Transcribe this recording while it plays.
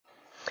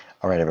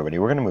All right, everybody,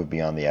 we're going to move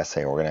beyond the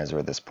essay organizer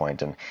at this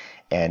point,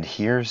 and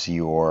here's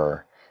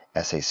your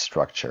essay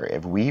structure.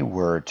 If we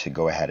were to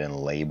go ahead and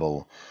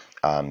label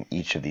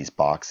each of these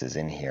boxes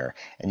in here,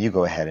 and you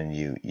go ahead and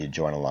you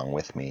join along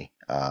with me,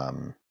 I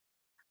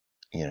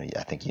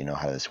think you know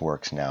how this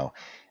works now.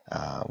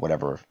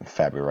 Whatever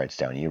Fabio writes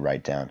down, you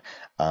write down.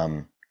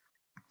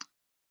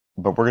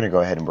 But we're going to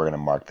go ahead and we're going to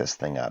mark this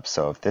thing up.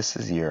 So if this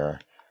is your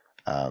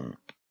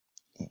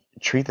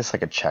treat this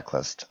like a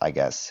checklist, I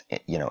guess,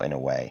 in a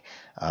way.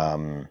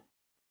 Body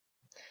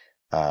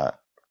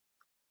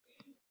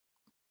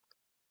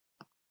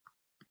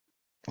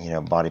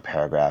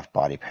paragraph,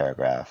 body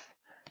paragraph,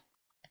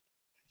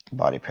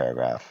 body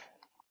paragraph.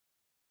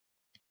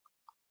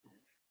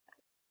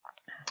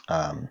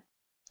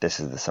 This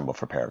is the symbol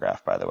for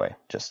paragraph, by the way,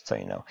 just so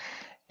you know.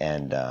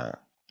 And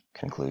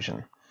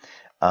conclusion.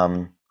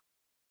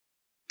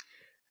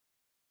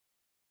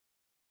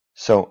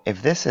 So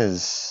if this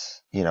is,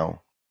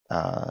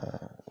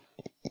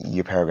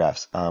 your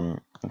paragraphs,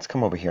 let's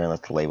come over here and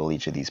let's label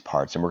each of these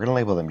parts. And we're going to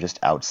label them just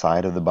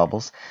outside of the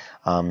bubbles.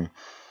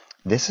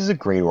 This is a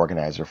great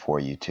organizer for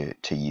you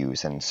to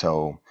use. And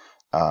so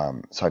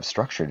I've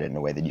structured it in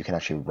a way that you can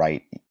actually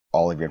write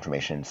all of your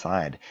information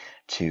inside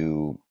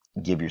to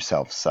give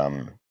yourself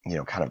some,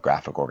 kind of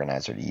graphic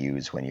organizer to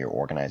use when you're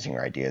organizing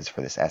your ideas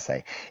for this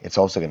essay. It's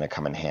also going to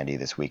come in handy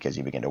this week as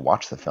you begin to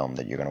watch the film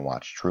that you're going to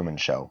watch, Truman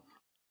Show.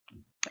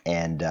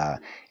 And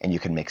you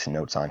can make some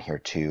notes on here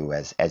too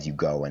as you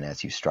go and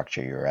as you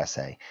structure your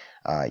essay.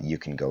 You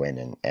can go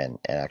in and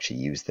actually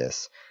use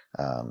this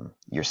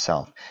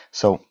yourself.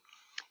 So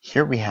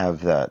here we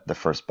have the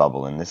first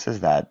bubble, and this is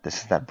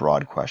that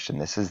broad question.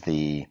 This is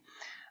the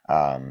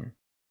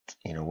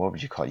what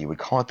would you call it? You would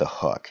call it the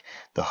hook.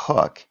 The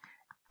hook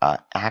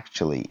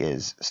actually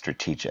is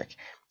strategic.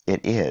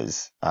 It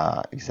is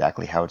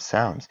exactly how it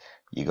sounds.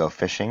 You go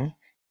fishing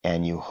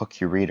and you hook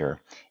your reader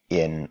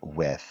in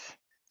with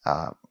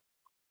the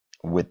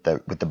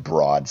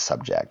broad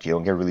subject. You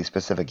don't get really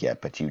specific yet,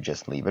 but you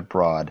just leave it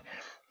broad,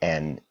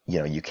 and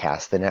you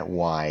cast the net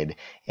wide,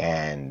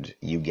 and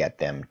you get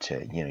them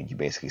to you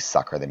basically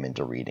sucker them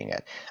into reading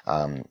it.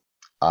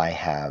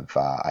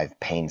 I've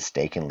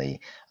painstakingly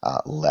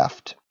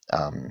left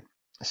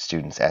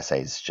students'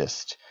 essays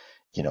just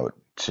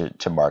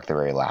to mark the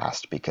very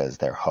last because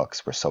their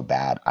hooks were so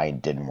bad I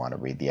didn't want to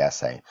read the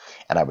essay,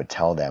 and I would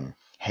tell them,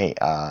 hey,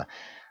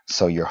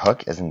 so your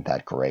hook isn't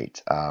that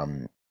great.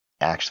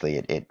 Actually,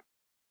 it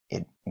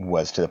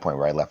was to the point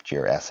where I left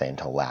your essay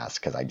until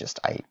last because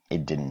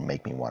it didn't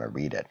make me want to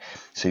read it.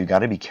 So you got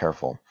to be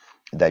careful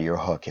that your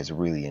hook is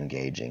really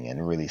engaging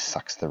and really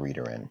sucks the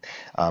reader in.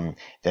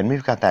 Then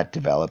we've got that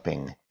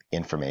developing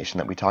information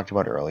that we talked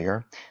about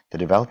earlier. The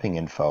developing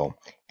info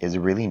is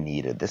really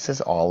needed. This is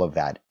all of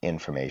that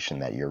information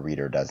that your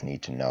reader does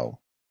need to know,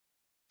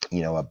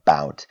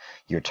 about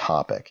your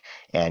topic,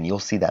 and you'll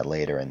see that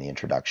later in the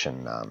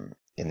introduction.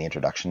 In the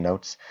introduction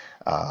notes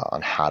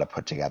on how to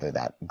put together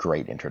that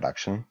great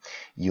introduction,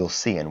 you'll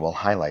see, and we'll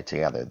highlight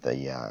together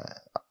the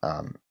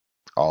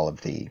all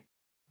of the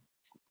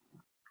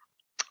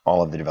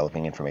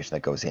developing information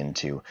that goes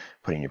into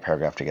putting your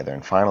paragraph together.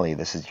 And finally,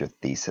 this is your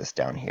thesis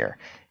down here.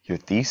 Your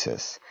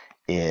thesis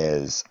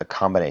is a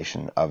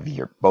combination of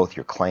both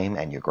your claim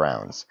and your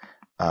grounds.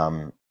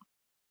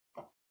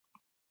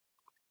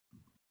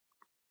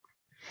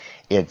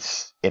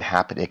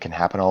 It can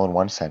happen all in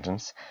one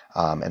sentence,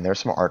 and there's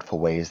some artful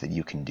ways that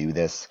you can do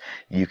this.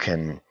 You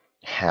can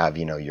have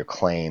your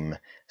claim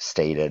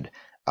stated,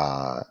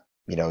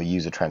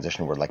 use a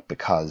transition word like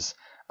because,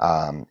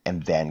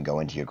 and then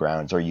go into your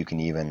grounds, or you can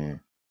even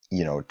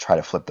try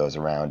to flip those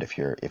around if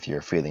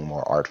you're feeling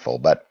more artful.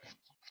 But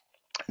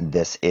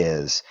this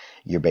is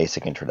your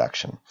basic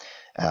introduction,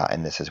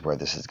 and this is where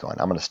this is going.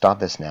 I'm going to stop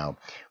this now,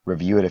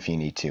 review it if you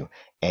need to,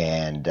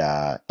 and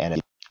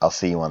I'll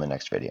see you on the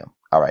next video.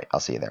 All right, I'll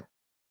see you there.